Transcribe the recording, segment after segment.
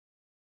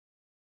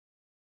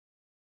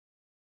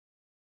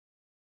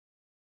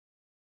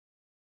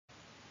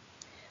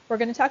We're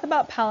going to talk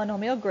about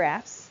polynomial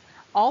graphs.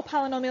 All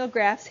polynomial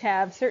graphs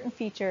have certain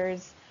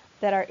features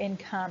that are in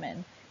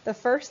common. The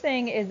first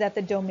thing is that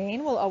the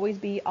domain will always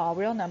be all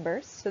real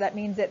numbers. So that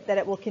means that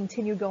it will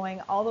continue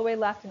going all the way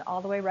left and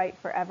all the way right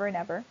forever and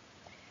ever.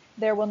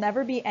 There will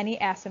never be any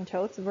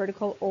asymptotes,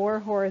 vertical or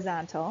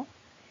horizontal.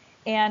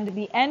 And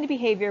the end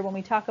behavior, when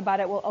we talk about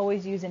it, will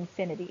always use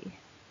infinity.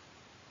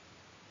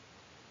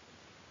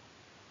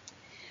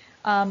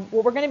 What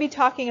we're going to be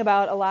talking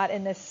about a lot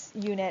in this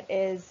unit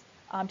is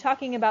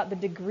talking about the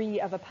degree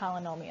of a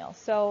polynomial.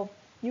 So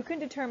you can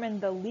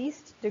determine the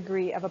least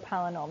degree of a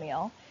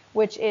polynomial,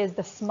 which is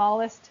the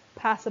smallest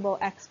possible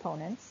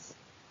exponents.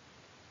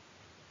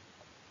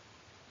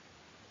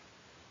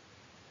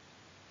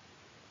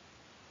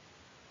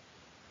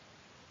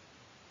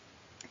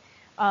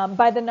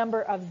 By the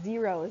number of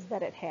zeros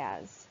that it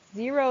has.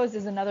 Zeros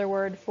is another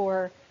word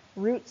for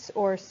roots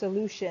or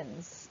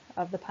solutions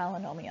of the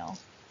polynomial.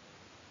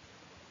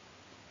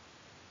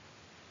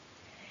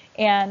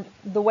 And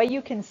the way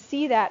you can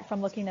see that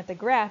from looking at the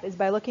graph is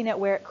by looking at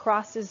where it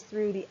crosses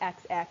through the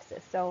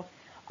x-axis. So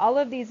all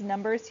of these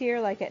numbers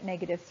here, like at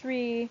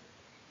 -3,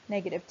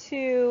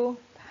 -2,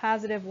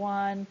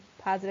 +1,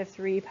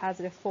 +3,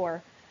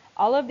 +4,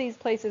 all of these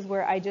places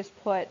where I just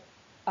put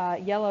a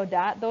yellow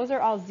dot, those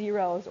are all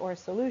zeros or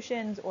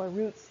solutions or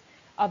roots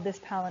of this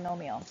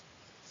polynomial.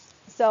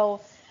 So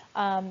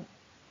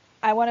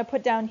I want to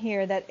put down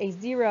here that a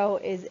zero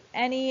is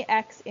any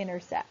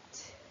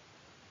x-intercept.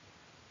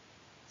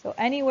 So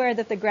anywhere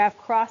that the graph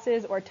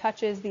crosses or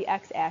touches the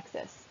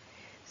x-axis.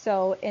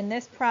 So in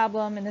this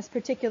problem, in this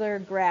particular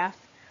graph,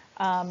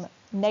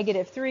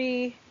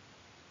 -3,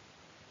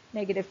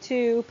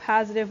 -2,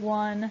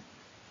 +1,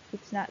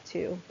 oops, not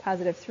 2,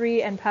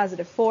 +3, and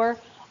 +4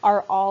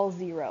 are all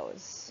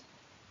zeros.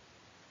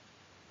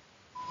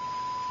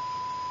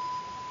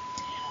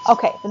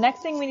 Okay, the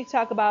next thing we need to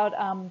talk about,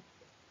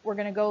 we're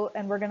going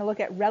to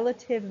look at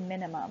relative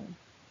minimum.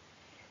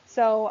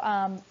 So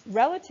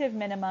relative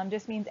minimum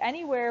just means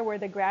anywhere where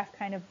the graph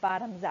kind of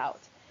bottoms out.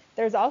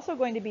 There's also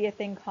going to be a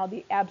thing called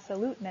the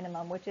absolute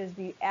minimum, which is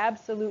the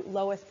absolute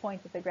lowest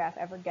point that the graph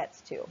ever gets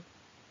to.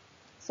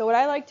 So what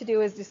I like to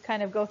do is just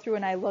kind of go through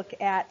and I look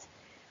at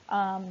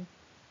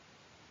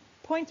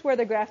points where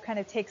the graph kind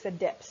of takes a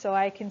dip. So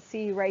I can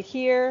see right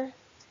here,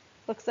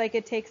 looks like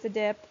it takes a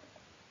dip.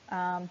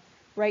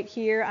 Right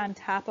here on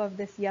top of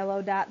this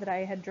yellow dot that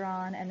I had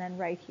drawn, and then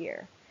right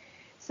here.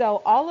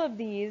 So all of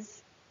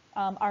these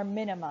are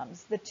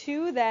minimums. The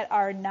two that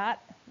are not,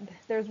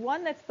 there's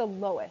one that's the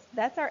lowest.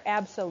 That's our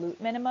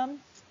absolute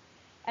minimum.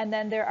 And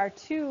then there are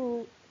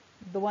two,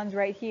 the ones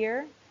right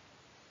here.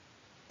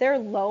 They're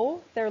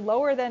low. They're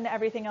lower than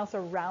everything else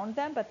around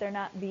them, but they're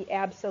not the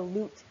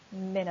absolute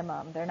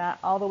minimum. They're not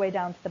all the way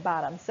down to the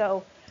bottom.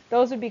 So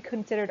those would be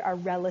considered our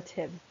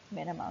relative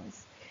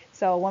minimums.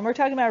 So when we're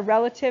talking about a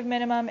relative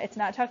minimum, it's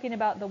not talking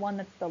about the one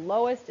that's the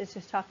lowest. It's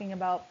just talking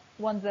about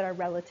ones that are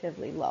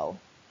relatively low.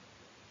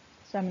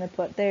 So I'm going to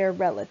put there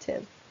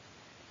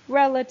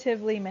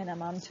relatively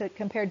minimum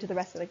compared to the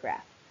rest of the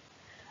graph.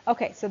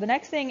 Okay, so the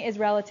next thing is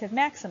relative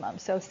maximum.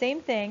 So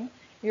same thing,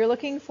 you're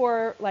looking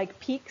for like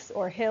peaks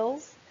or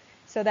hills.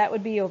 So that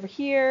would be over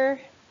here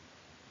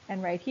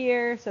and right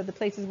here. So the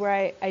places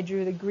where I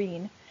drew the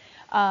green.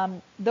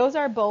 Those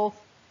are both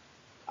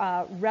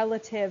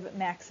relative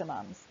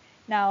maximums.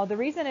 Now the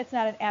reason it's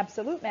not an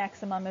absolute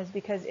maximum is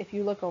because if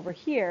you look over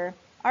here,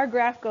 our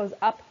graph goes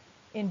up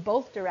in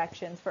both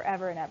directions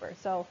forever and ever.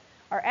 So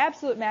our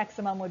absolute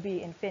maximum would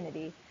be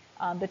infinity.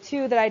 The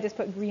two that I just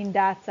put green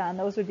dots on,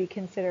 those would be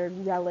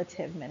considered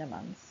relative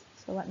minimums.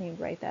 So let me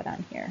write that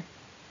on here.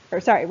 Or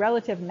sorry,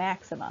 relative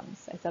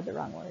maximums. I said the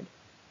wrong word.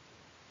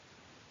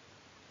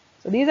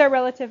 So these are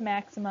relative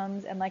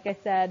maximums, and like I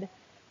said,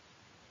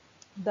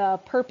 the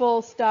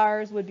purple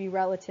stars would be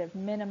relative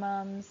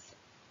minimums.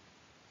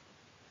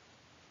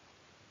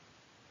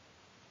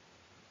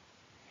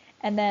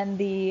 And then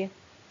the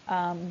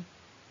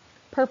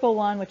purple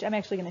one, which I'm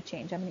actually going to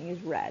change, I'm going to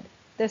use red.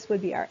 This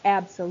would be our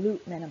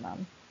absolute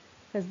minimum,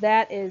 because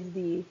that is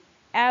the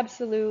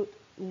absolute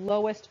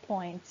lowest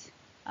point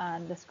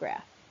on this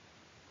graph.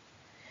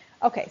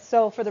 Okay,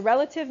 so for the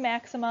relative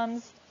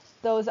maximums,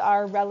 those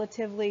are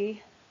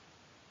relatively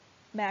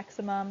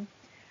maximum.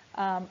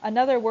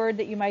 Another word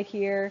that you might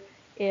hear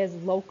is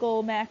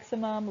local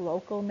maximum,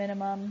 local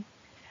minimum.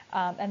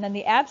 And then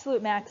the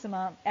absolute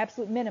minimum,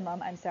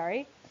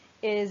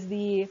 is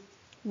the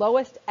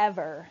lowest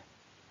ever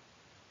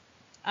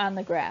on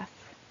the graph.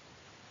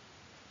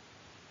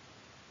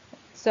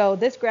 So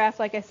this graph,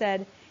 like I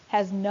said,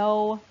 has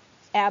no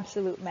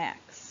absolute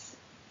max,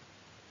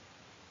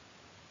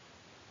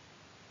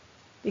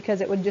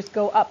 because it would just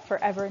go up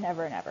forever and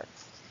ever and ever.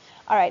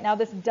 All right, now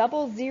this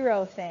double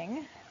zero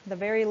thing, the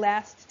very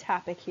last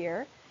topic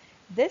here,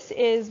 this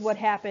is what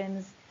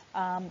happens,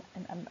 and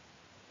I'm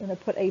going to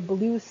put a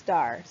blue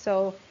star.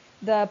 So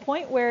the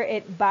point where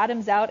it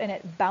bottoms out and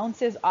it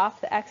bounces off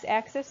the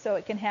x-axis, so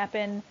it can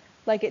happen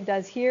like it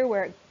does here,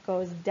 where it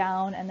goes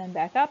down and then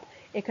back up.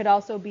 It could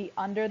also be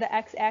under the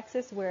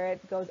x-axis, where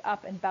it goes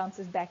up and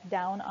bounces back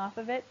down off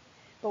of it.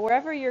 But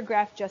wherever your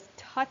graph just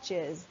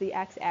touches the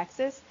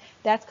x-axis,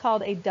 that's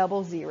called a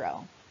double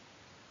zero.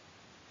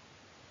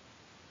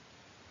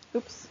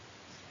 Oops,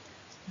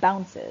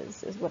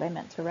 bounces is what I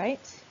meant to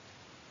write.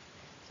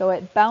 So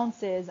it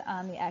bounces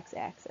on the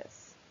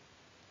x-axis.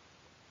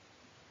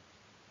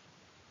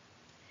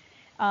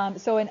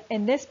 So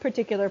in this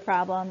particular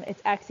problem,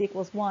 it's x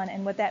equals 1.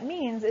 And what that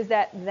means is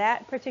that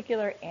that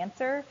particular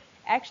answer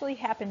actually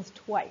happens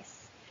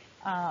twice.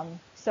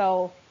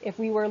 So if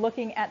we were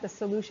looking at the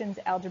solutions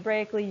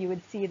algebraically, you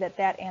would see that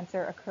that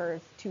answer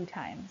occurs 2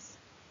 times.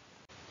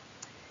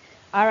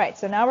 All right,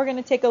 so now we're going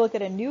to take a look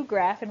at a new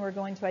graph, and we're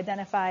going to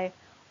identify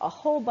a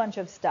whole bunch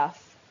of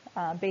stuff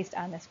based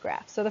on this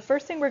graph. So the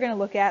first thing we're going to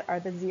look at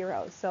are the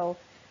zeros. So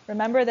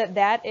remember that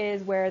that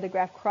is where the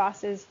graph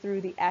crosses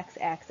through the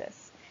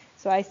x-axis.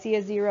 So I see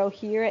a 0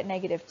 here at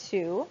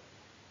 -2.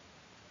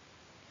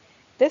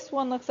 This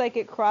one looks like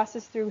it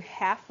crosses through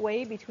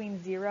halfway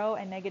between 0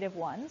 and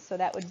 -1. So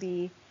that would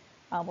be,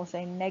 we'll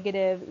say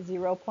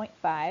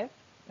 -0.5,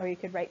 or you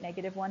could write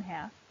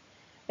 -1/2.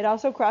 It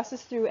also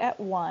crosses through at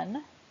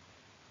 1,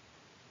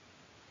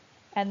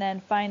 and then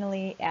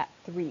finally at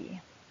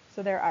 3.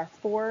 So there are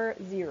 4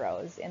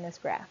 zeros in this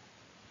graph.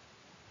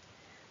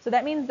 So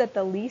that means that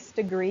the least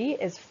degree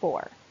is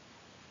 4.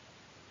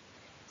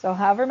 So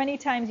however many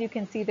times you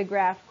can see the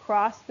graph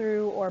cross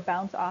through or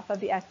bounce off of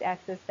the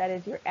x-axis, that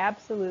is your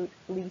absolute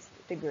least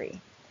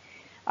degree.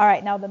 All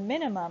right, now the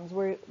minimums,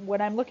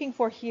 what I'm looking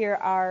for here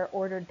are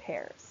ordered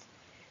pairs.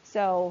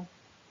 So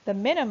the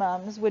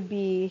minimums would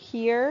be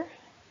here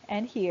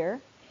and here.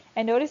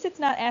 And notice it's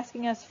not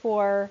asking us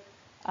for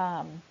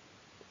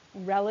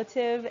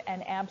relative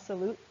and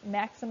absolute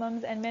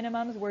maximums and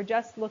minimums. We're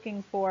just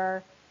looking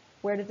for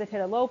where does it hit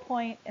a low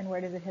point and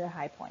where does it hit a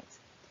high point.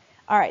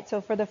 All right,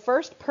 so for the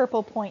first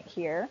purple point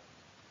here,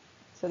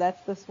 so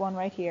that's this one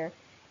right here,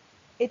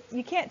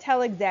 you can't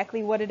tell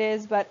exactly what it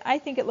is, but I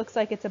think it looks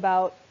like it's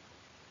about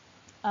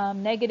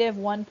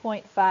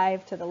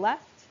 -1.5 to the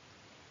left,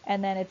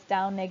 and then it's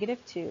down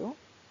 -2.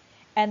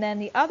 And then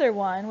the other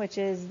one, which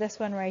is this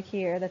one right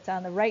here, that's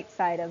on the right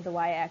side of the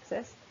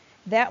y-axis,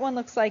 that one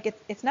looks like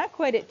it's not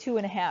quite at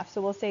 2.5,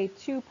 so we'll say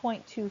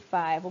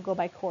 2.25, we'll go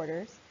by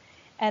quarters,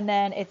 and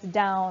then it's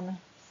down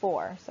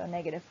 4, so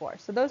 -4.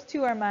 So those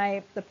two are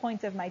the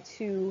points of my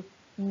 2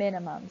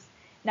 minimums.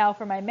 Now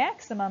for my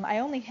maximum, I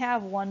only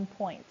have 1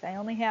 point. I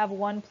only have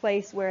one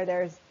place where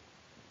there's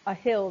a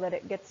hill that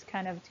it gets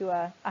kind of to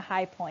a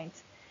high point.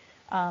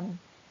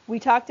 We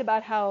talked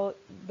about how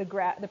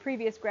the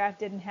previous graph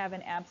didn't have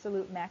an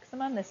absolute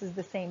maximum. This is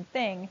the same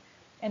thing,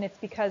 and it's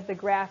because the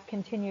graph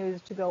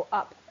continues to go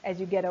up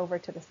as you get over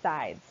to the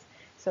sides.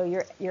 So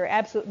your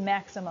absolute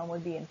maximum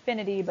would be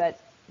infinity, but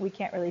we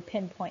can't really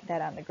pinpoint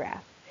that on the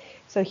graph.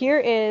 So here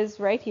is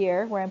right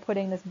here where I'm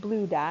putting this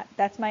blue dot.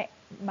 That's my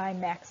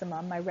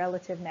maximum, my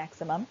relative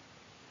maximum.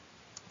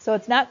 So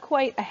it's not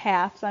quite a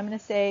half, so I'm going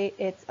to say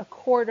it's a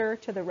quarter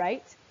to the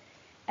right,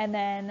 and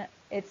then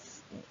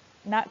it's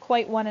not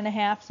quite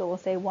 1.5, so we'll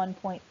say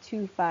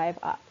 1.25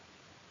 up.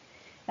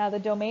 Now the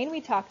domain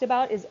we talked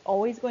about is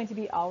always going to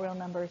be all real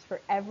numbers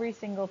for every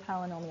single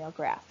polynomial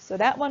graph. So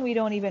that one we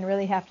don't even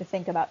really have to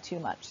think about too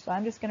much. So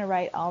I'm just going to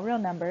write all real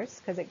numbers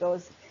because it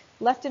goes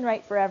left and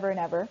right forever and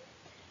ever.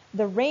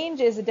 The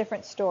range is a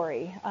different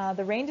story.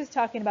 The range is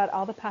talking about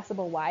all the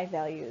possible y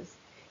values.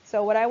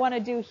 So what I want to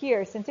do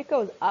here, since it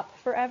goes up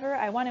forever,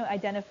 I want to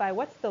identify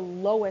what's the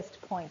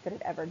lowest point that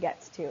it ever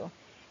gets to.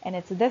 And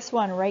it's this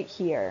one right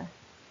here.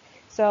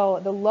 So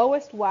the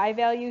lowest y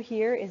value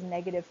here is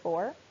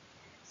 -4.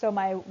 So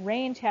my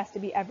range has to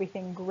be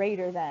everything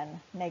greater than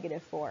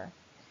 -4.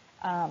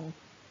 And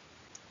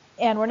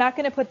we're not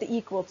going to put the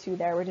equal to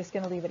there. We're just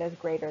going to leave it as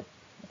greater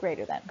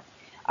than.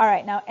 All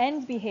right, now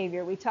end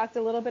behavior. We talked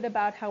a little bit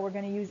about how we're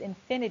going to use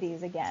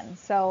infinities again.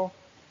 So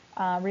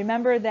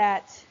remember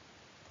that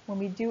when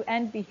we do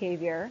end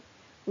behavior,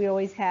 we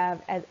always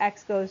have as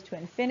x goes to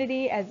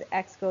infinity, as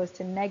x goes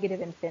to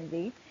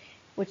 -infinity,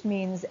 which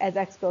means as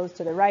x goes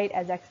to the right,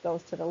 as x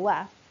goes to the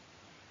left.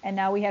 And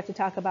now we have to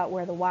talk about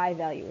where the y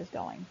value is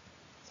going.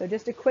 So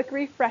just a quick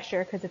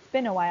refresher, because it's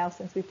been a while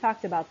since we've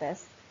talked about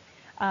this.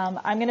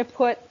 I'm going to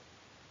put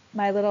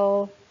my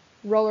little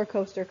roller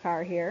coaster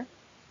car here.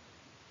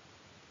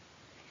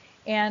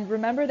 And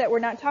remember that we're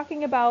not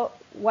talking about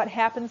what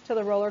happens to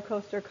the roller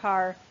coaster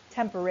car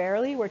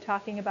temporarily. We're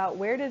talking about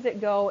where does it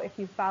go if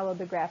you follow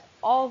the graph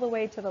all the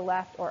way to the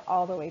left or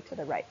all the way to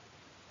the right.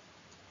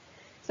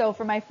 So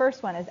for my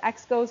first one, as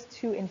x goes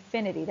to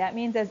infinity, that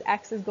means as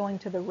x is going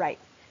to the right.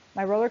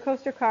 My roller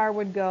coaster car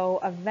would go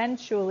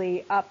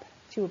eventually up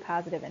to a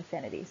positive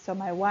infinity. So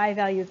my y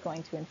value is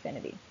going to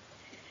infinity.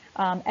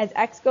 As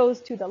x goes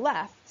to the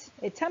left,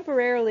 it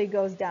temporarily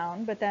goes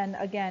down, but then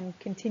again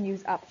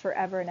continues up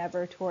forever and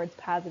ever towards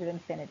positive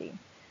infinity.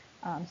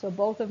 So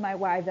both of my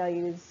y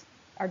values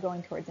are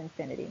going towards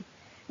infinity.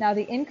 Now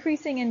the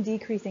increasing and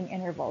decreasing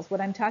intervals,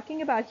 what I'm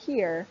talking about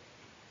here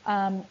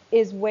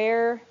is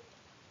where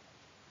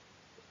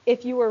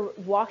if you were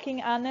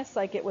walking on this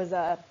like it was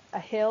a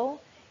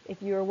hill,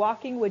 if you were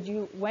walking,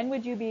 when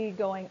would you be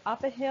going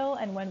up a hill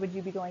and when would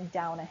you be going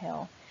down a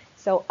hill?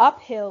 So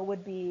uphill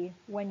would be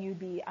when you'd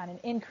be on an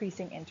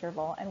increasing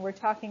interval, and we're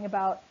talking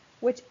about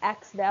which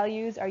x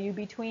values are you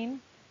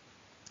between.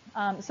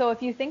 So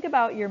if you think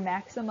about your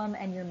maximum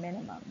and your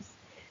minimums,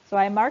 so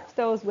I marked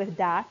those with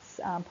dots,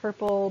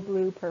 purple,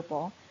 blue,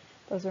 purple.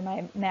 Those are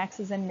my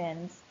maxes and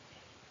mins.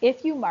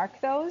 If you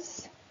mark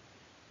those,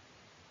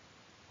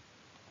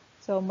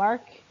 so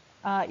mark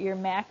your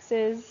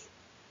maxes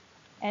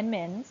and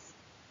mins,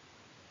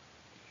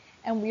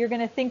 and we're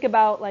going to think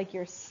about like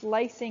you're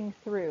slicing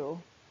through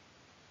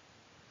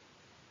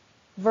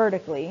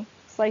vertically,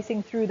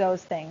 slicing through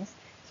those things.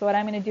 So what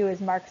I'm going to do is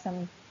mark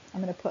some,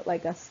 I'm going to put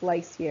like a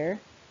slice here.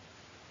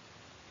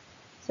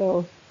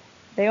 So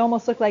they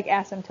almost look like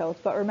asymptotes,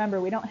 but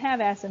remember we don't have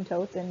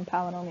asymptotes in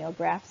polynomial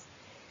graphs.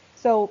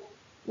 So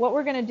what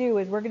we're going to do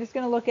is we're just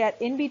going to look at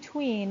in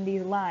between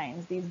these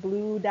lines, these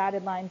blue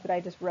dotted lines that I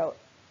just wrote.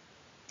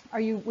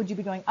 Would you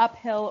be going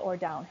uphill or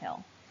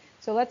downhill?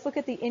 So let's look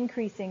at the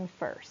increasing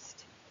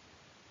first.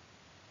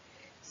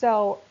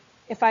 So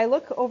if I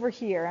look over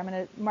here, I'm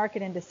going to mark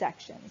it into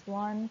sections,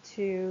 1,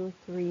 2,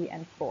 3,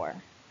 and 4.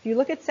 If you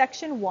look at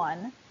section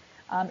 1,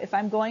 if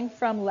I'm going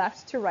from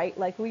left to right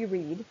like we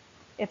read,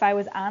 if I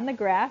was on the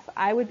graph,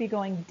 I would be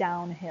going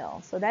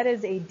downhill. So that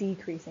is a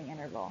decreasing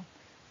interval.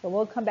 So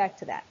we'll come back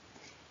to that.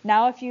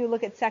 Now if you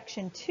look at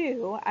section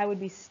 2, I would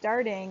be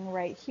starting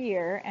right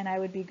here and I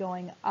would be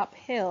going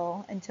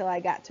uphill until I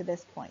got to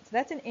this point. So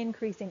that's an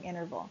increasing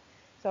interval.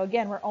 So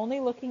again, we're only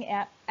looking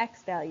at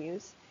x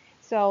values.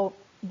 So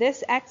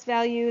this x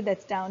value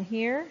that's down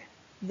here,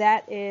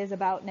 that is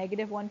about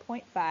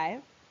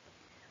 -1.5.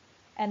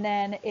 And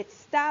then it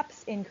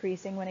stops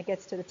increasing when it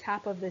gets to the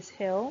top of this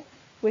hill,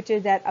 which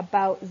is at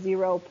about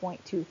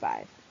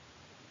 0.25.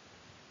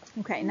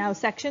 Okay, now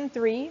section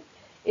 3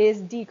 is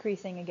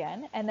decreasing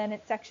again, and then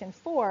at section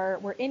 4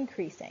 we're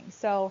increasing.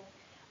 So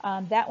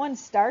that one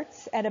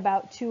starts at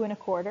about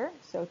 2.25,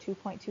 so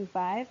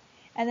 2.25,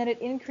 and then it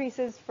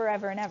increases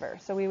forever and ever.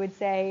 So we would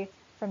say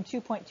from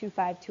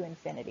 2.25 to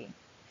infinity.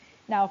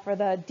 Now for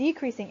the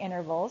decreasing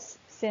intervals,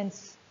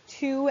 since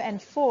 2 and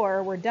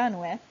 4 we're done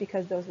with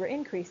because those were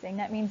increasing,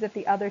 that means that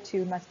the other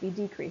two must be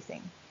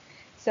decreasing.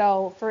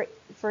 So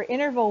for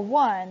interval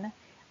 1,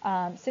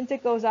 since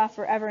it goes off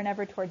forever and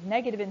ever towards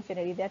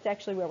 -infinity, that's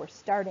actually where we're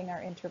starting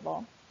our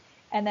interval.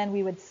 And then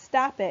we would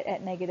stop it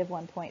at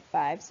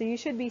 -1.5. So you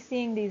should be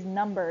seeing these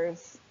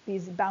numbers,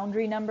 these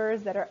boundary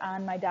numbers that are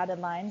on my dotted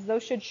lines.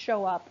 Those should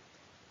show up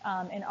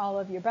in all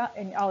of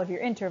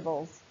your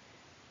intervals.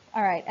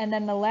 All right, and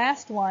then the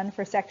last one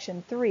for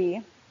section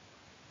 3,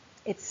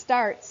 it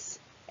starts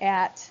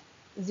at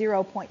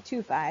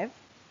 0.25.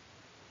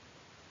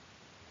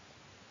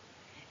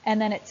 And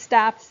then it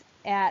stops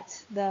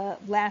at the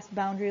last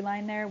boundary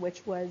line there,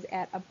 which was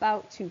at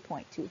about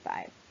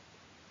 2.25.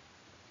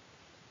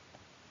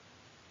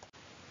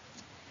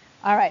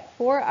 All right,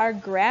 for our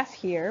graph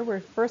here, we're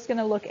first going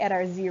to look at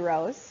our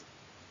zeros.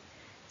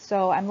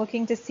 So I'm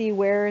looking to see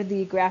where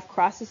the graph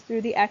crosses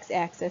through the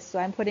x-axis. So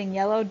I'm putting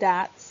yellow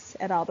dots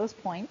at all those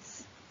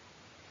points.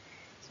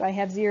 So I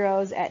have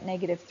zeros at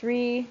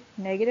 -3,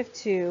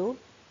 -2,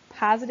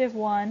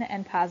 +1,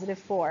 and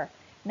 +4.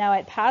 Now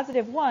at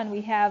 +1,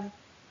 we have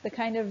the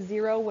kind of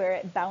zero where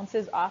it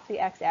bounces off the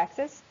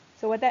x-axis.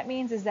 So what that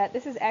means is that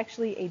this is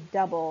actually a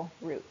double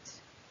root.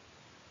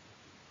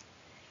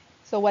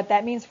 So what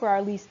that means for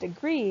our least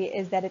degree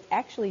is that it's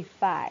actually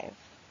 5.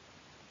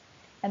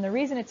 And the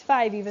reason it's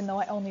 5, even though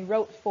I only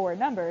wrote 4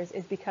 numbers,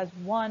 is because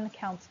 1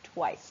 counts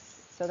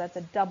twice. So that's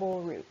a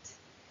double root.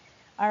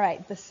 All right,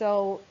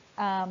 so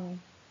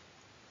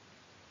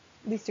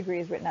least degree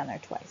is written on there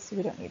twice, so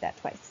we don't need that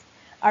twice.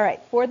 All right,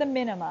 for the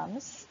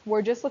minimums,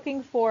 we're just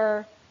looking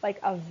for like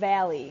a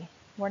valley.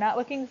 We're not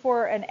looking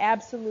for an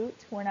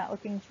absolute. We're not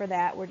looking for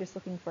that. We're just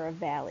looking for a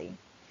valley.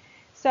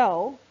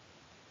 So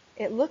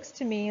it looks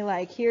to me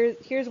like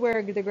here's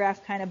where the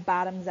graph kind of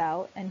bottoms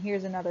out, and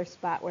here's another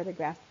spot where the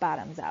graph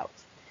bottoms out.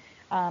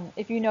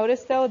 If you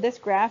notice though, this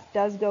graph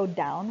does go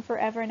down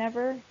forever and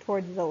ever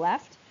towards the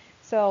left.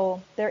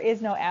 So there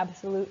is no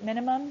absolute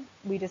minimum.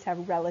 We just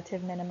have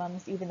relative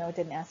minimums, even though it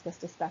didn't ask us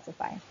to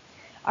specify.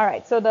 All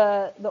right, so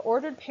the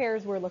ordered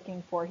pairs we're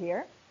looking for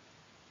here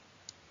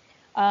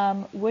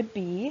would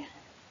be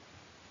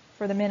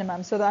for the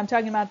minimum. So I'm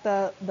talking about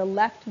the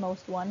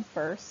leftmost one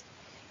first.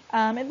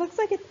 It looks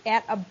like it's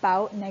at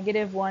about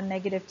 -1,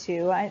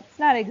 -2. It's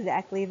not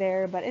exactly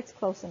there, but it's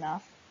close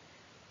enough.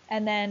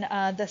 And then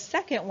the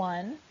second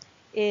one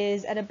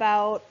is at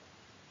about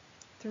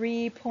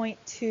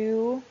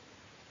 3.2.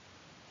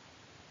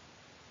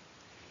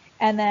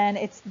 And then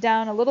it's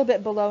down a little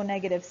bit below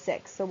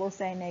 -6. So we'll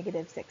say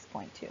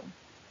 -6.2.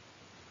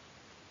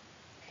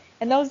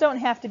 And those don't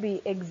have to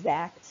be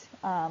exact,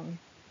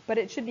 but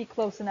it should be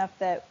close enough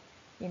that,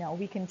 you know,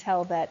 we can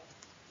tell that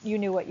you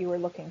knew what you were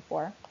looking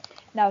for.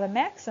 Now the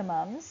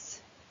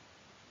maximums,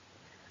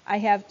 I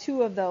have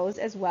 2 of those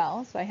as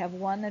well. So I have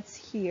one that's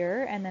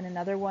here and then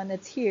another one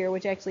that's here,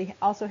 which actually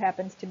also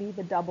happens to be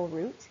the double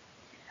root.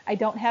 I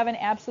don't have an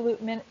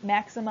absolute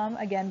maximum,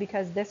 again,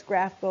 because this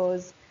graph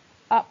goes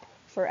up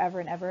forever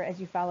and ever as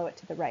you follow it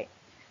to the right.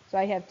 So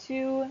I have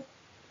 2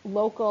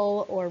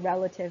 local or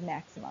relative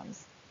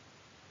maximums.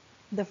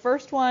 The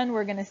first one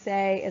we're going to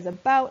say is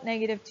about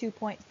negative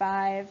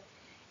 2.5,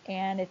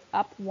 and it's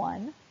up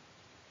 1.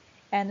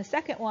 And the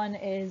second one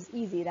is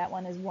easy. That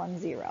one is 1,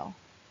 0.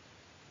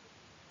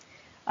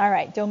 All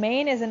right,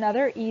 domain is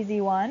another easy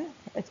one.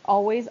 It's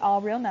always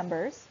all real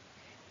numbers.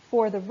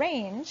 For the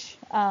range,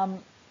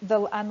 on the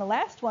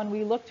last one,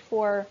 we looked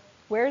for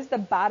where's the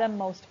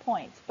bottommost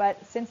point.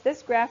 But since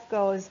this graph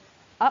goes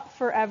up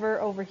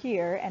forever over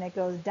here and it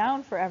goes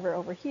down forever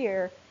over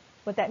here,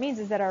 what that means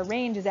is that our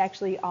range is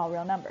actually all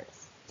real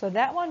numbers. So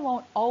that one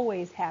won't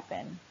always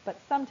happen, but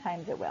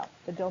sometimes it will.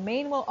 The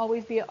domain will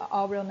always be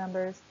all real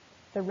numbers.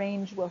 The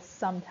range will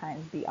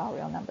sometimes be all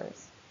real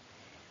numbers.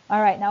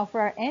 All right, now for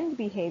our end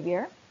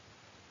behavior,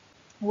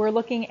 we're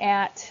looking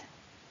at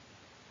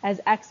as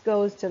x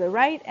goes to the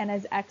right and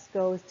as x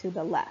goes to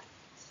the left.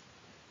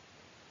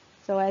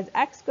 So as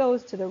x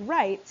goes to the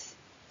right,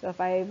 so if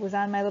I was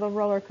on my little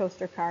roller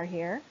coaster car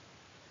here,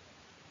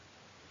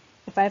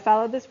 if I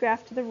follow this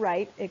graph to the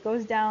right, it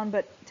goes down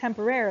but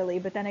temporarily,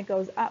 but then it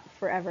goes up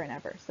forever and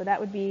ever. So that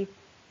would be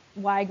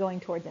y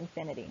going towards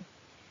infinity.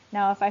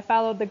 Now if I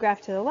followed the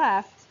graph to the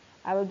left,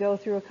 I would go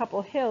through a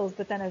couple hills,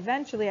 but then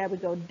eventually I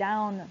would go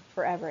down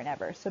forever and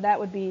ever. So that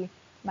would be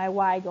my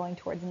y going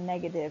towards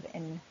negative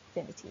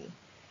infinity.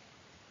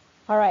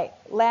 All right,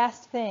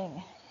 last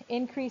thing,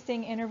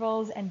 increasing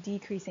intervals and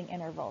decreasing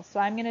intervals.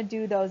 So I'm going to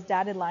do those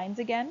dotted lines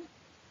again,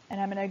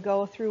 and I'm going to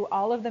go through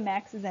all of the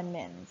maxes and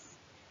mins.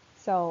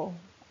 So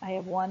I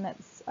have one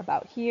that's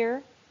about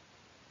here,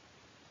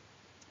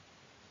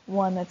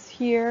 one that's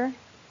here,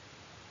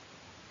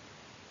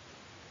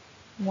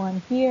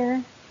 one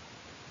here,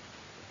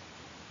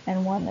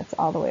 and one that's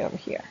all the way over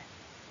here.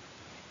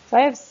 So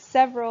I have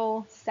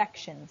several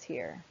sections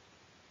here.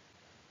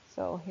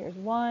 So here's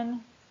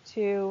 1,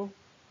 2,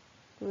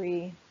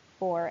 3,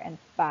 4, and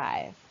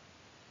 5.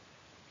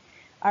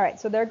 All right,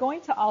 so they're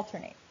going to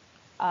alternate.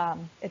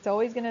 It's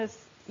always going to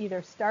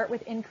either start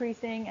with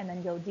increasing and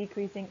then go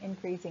decreasing,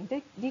 increasing,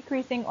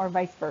 decreasing, or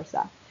vice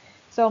versa.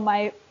 So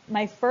my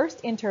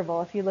first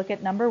interval, if you look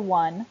at number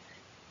 1,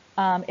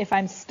 if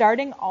I'm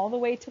starting all the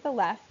way to the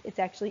left, it's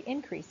actually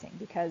increasing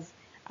because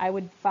I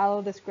would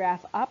follow this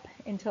graph up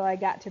until I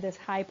got to this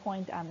high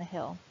point on the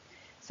hill.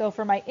 So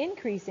for my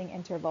increasing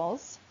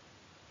intervals,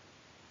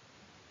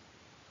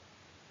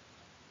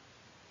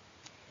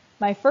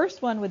 my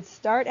first one would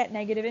start at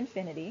negative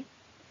infinity,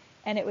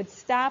 and it would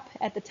stop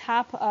at the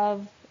top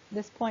of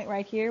this point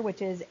right here,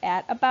 which is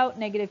at about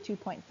negative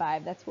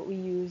 2.5. That's what we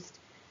used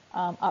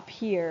up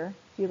here.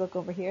 If you look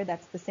over here,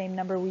 that's the same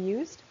number we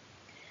used.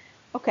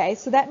 Okay,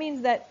 so that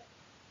means that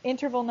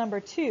interval number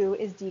 2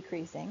 is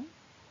decreasing.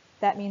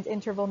 That means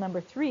interval number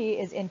 3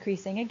 is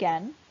increasing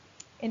again.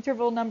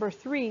 Interval number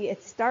 3,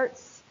 it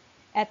starts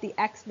at the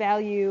x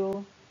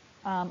value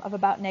of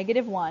about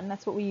negative 1.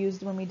 That's what we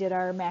used when we did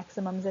our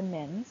maximums and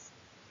mins.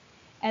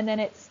 And then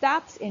it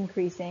stops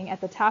increasing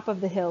at the top of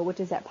the hill, which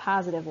is at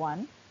positive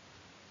 1.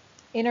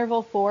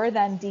 Interval 4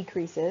 then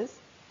decreases,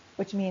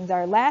 which means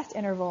our last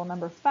interval,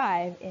 number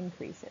 5,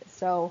 increases.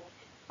 So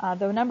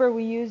the number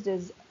we used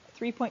is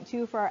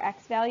 3.2 for our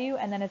x value,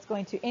 and then it's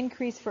going to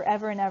increase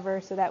forever and ever,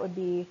 so that would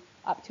be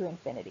up to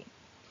infinity.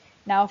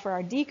 Now for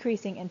our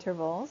decreasing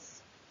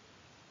intervals,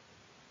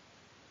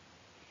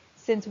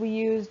 since we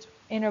used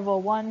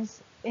intervals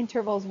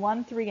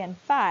 1, 3, and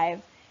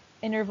 5,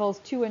 intervals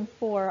 2 and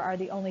 4 are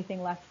the only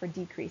thing left for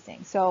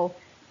decreasing. So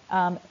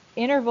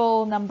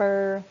interval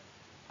number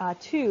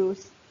 2,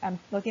 I'm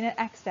looking at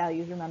x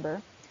values,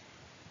 remember,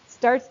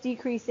 starts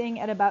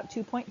decreasing at about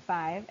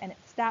 2.5, and it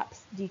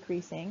stops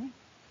decreasing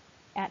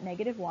at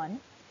negative 1.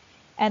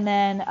 And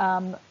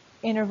then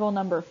interval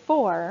number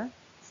 4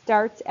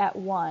 starts at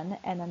 1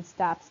 and then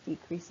stops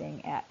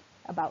decreasing at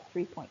about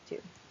 3.2.